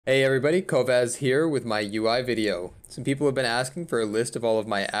Hey everybody, Kovaz here with my UI video. Some people have been asking for a list of all of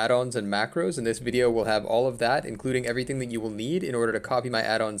my add-ons and macros, and this video will have all of that, including everything that you will need in order to copy my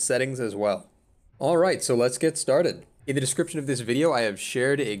add-on settings as well. Alright, so let's get started. In the description of this video, I have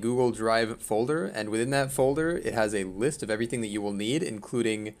shared a Google Drive folder, and within that folder, it has a list of everything that you will need,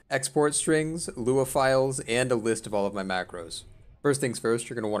 including export strings, Lua files, and a list of all of my macros. First things first,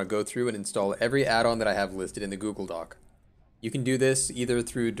 you're going to want to go through and install every add-on that I have listed in the Google Doc. You can do this either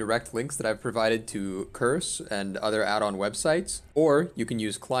through direct links that I've provided to Curse and other add-on websites, or you can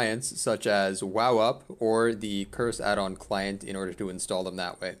use clients such as WowUp or the Curse add-on client in order to install them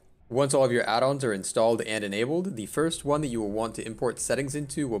that way. Once all of your add-ons are installed and enabled, the first one that you will want to import settings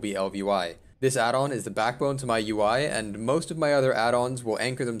into will be ElvUI. This add-on is the backbone to my UI, and most of my other add-ons will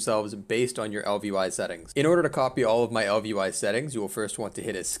anchor themselves based on your ElvUI settings. In order to copy all of my ElvUI settings, you will first want to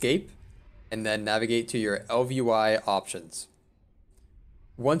hit Escape, and then navigate to your ElvUI options.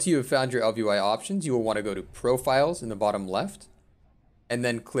 Once you have found your ElvUI options, you will want to go to Profiles in the bottom left, and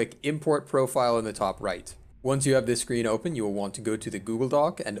then click Import Profile in the top right. Once you have this screen open, you will want to go to the Google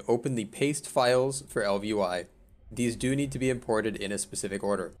Doc and open the paste files for ElvUI. These do need to be imported in a specific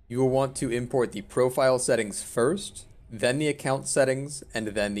order. You will want to import the profile settings first, then the account settings, and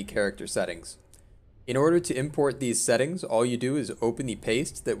then the character settings. In order to import these settings, all you do is open the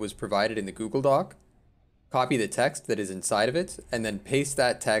paste that was provided in the Google Doc, copy the text that is inside of it, and then paste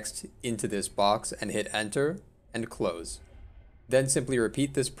that text into this box and hit enter and close. Then simply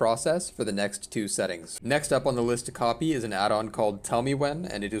repeat this process for the next two settings. Next up on the list to copy is an add-on called TellMeWhen,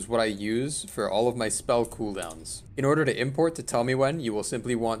 and it is what I use for all of my spell cooldowns. In order to import to TellMeWhen, you will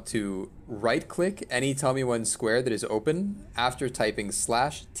simply want to right-click any TellMeWhen square that is open after typing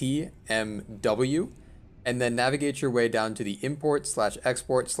 /tmw, and then navigate your way down to the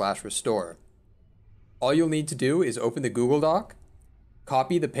import/export/restore. All you'll need to do is open the Google Doc,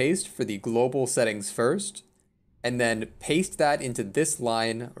 copy the paste for the global settings first, and then paste that into this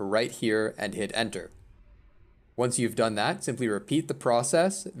line right here and hit enter. Once you've done that, simply repeat the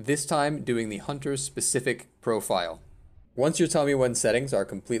process, this time doing the hunter's specific profile. Once your TellMeWhen settings are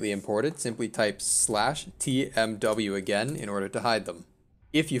completely imported, simply type /tmw again in order to hide them.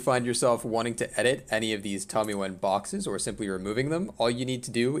 If you find yourself wanting to edit any of these TellMeWhen boxes or simply removing them, all you need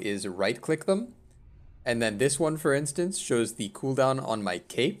to do is right-click them. And then this one, for instance, shows the cooldown on my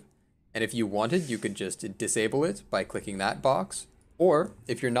cape. And if you wanted, you could just disable it by clicking that box. Or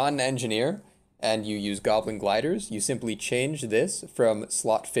if you're not an engineer and you use Goblin gliders, you simply change this from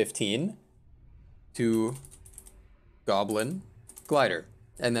slot 15 to Goblin glider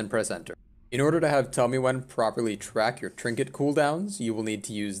and then press enter. In order to have TellMeWhen properly track your trinket cooldowns, you will need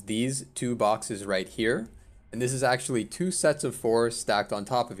to use these two boxes right here. And this is actually two sets of 4 stacked on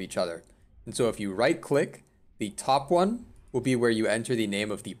top of each other. And so if you right click, the top one will be where you enter the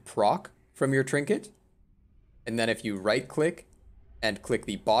name of the proc from your trinket. And then if you right click and click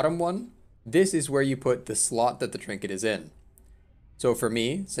the bottom one, this is where you put the slot that the trinket is in. So for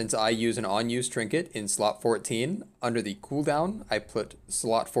me, since I use an on-use trinket in slot 14, under the cooldown, I put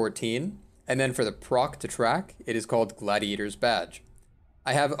slot 14. And then for the proc to track, it is called Gladiator's Badge.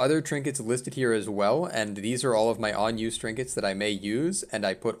 I have other trinkets listed here as well, and these are all of my on-use trinkets that I may use, and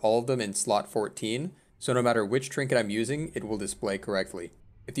I put all of them in slot 14, so no matter which trinket I'm using, it will display correctly.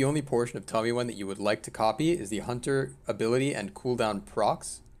 If the only portion of TellMeWhen that you would like to copy is the hunter ability and cooldown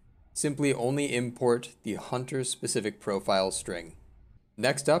procs, simply only import the hunter specific profile string.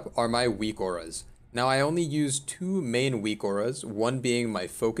 Next up are my WeakAuras. Now I only use 2 main WeakAuras, one being my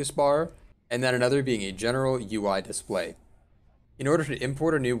focus bar, and then another being a general UI display. In order to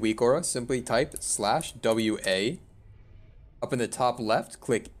import a new WeakAura, simply type /WA. Up in the top left,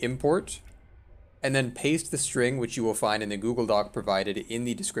 click Import, and then paste the string which you will find in the Google Doc provided in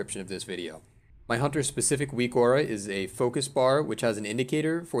the description of this video. My hunter-specific WeakAura is a focus bar which has an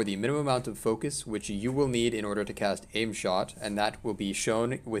indicator for the minimum amount of focus which you will need in order to cast Aim Shot, and that will be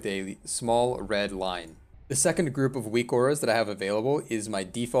shown with a small red line. The second group of WeakAuras that I have available is my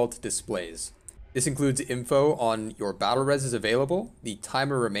default displays. This includes info on your battle reses available, the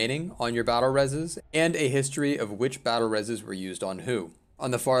timer remaining on your battle reses, and a history of which battle reses were used on who.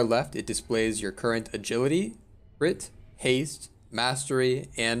 On the far left, it displays your current agility, crit, haste, mastery,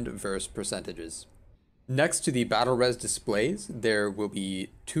 and verse percentages. Next to the battle res displays, there will be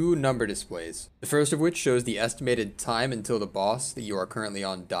 2 number displays. The first of which shows the estimated time until the boss that you are currently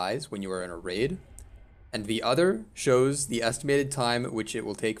on dies when you are in a raid. And the other shows the estimated time which it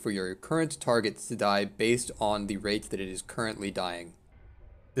will take for your current targets to die based on the rate that it is currently dying.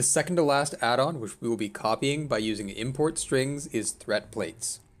 The second to last add-on, which we will be copying by using import strings, is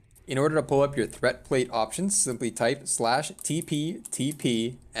ThreatPlates. In order to pull up your ThreatPlate options, simply type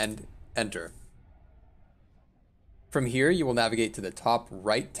 /TP and enter. From here, you will navigate to the top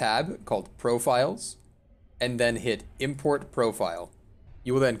right tab called Profiles, and then hit Import Profile.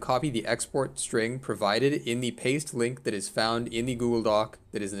 You will then copy the export string provided in the paste link that is found in the Google Doc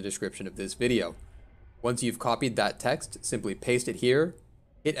that is in the description of this video. Once you've copied that text, simply paste it here,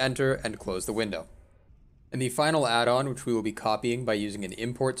 hit enter, and close the window. And the final add-on, which we will be copying by using an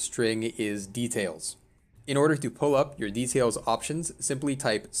import string, is details. In order to pull up your details options, simply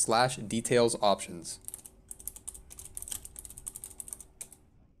type /details options.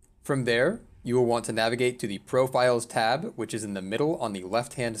 From there, you will want to navigate to the Profiles tab, which is in the middle on the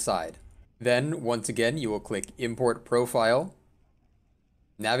left-hand side. Then, once again, you will click Import Profile,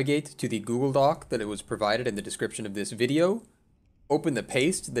 navigate to the Google Doc that it was provided in the description of this video, open the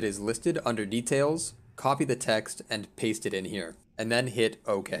paste that is listed under Details, copy the text, and paste it in here, and then hit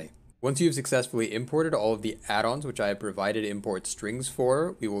OK. Once you've successfully imported all of the add-ons which I have provided import strings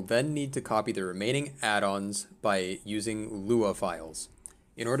for, we will then need to copy the remaining add-ons by using Lua files.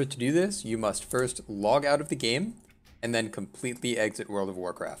 In order to do this, you must first log out of the game and then completely exit World of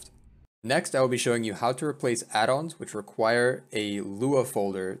Warcraft. Next, I will be showing you how to replace add-ons which require a Lua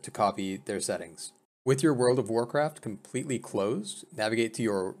folder to copy their settings. With your World of Warcraft completely closed, navigate to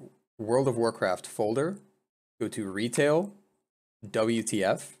your World of Warcraft folder, go to Retail,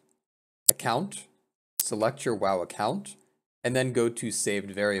 WTF, Account, select your WoW account, and then go to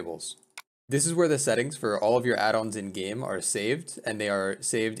Saved Variables. This is where the settings for all of your add-ons in-game are saved, and they are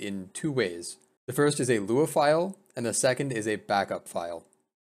saved in two ways. The first is a Lua file, and the second is a backup file.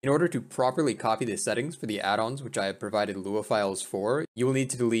 In order to properly copy the settings for the add-ons which I have provided Lua files for, you will need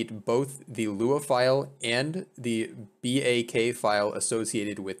to delete both the Lua file and the BAK file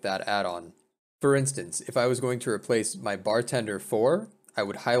associated with that add-on. For instance, if I was going to replace my Bartender 4, I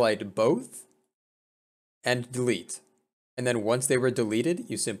would highlight both and delete. And then once they were deleted,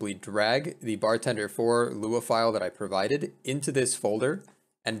 you simply drag the Bartender 4 Lua file that I provided into this folder,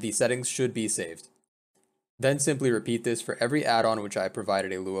 and the settings should be saved. Then simply repeat this for every add-on which I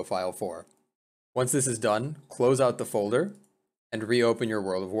provided a Lua file for. Once this is done, close out the folder and reopen your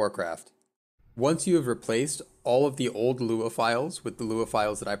World of Warcraft. Once you have replaced all of the old Lua files with the Lua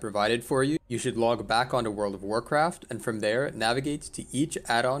files that I provided for you, you should log back onto World of Warcraft, and from there navigate to each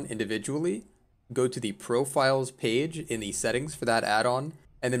add-on individually, go to the Profiles page in the settings for that add-on,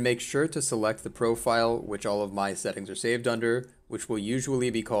 and then make sure to select the profile which all of my settings are saved under, which will usually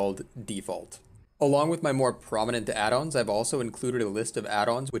be called Default. Along with my more prominent add-ons, I've also included a list of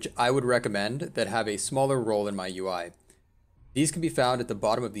add-ons which I would recommend that have a smaller role in my UI. These can be found at the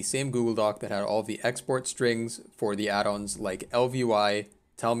bottom of the same Google Doc that had all of the export strings for the add-ons like ElvUI,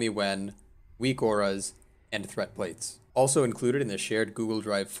 TellMeWhen, WeakAuras, and ThreatPlates. Also included in the shared Google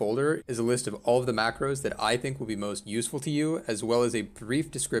Drive folder is a list of all of the macros that I think will be most useful to you, as well as a brief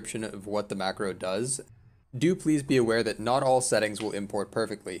description of what the macro does. Do please be aware that not all settings will import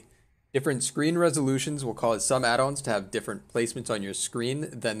perfectly. Different screen resolutions will cause some add-ons to have different placements on your screen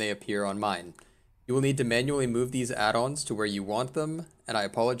than they appear on mine. You will need to manually move these add-ons to where you want them, and I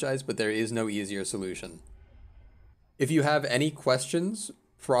apologize, but there is no easier solution. If you have any questions,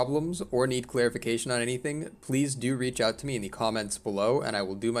 problems, or need clarification on anything, please do reach out to me in the comments below, and I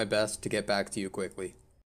will do my best to get back to you quickly.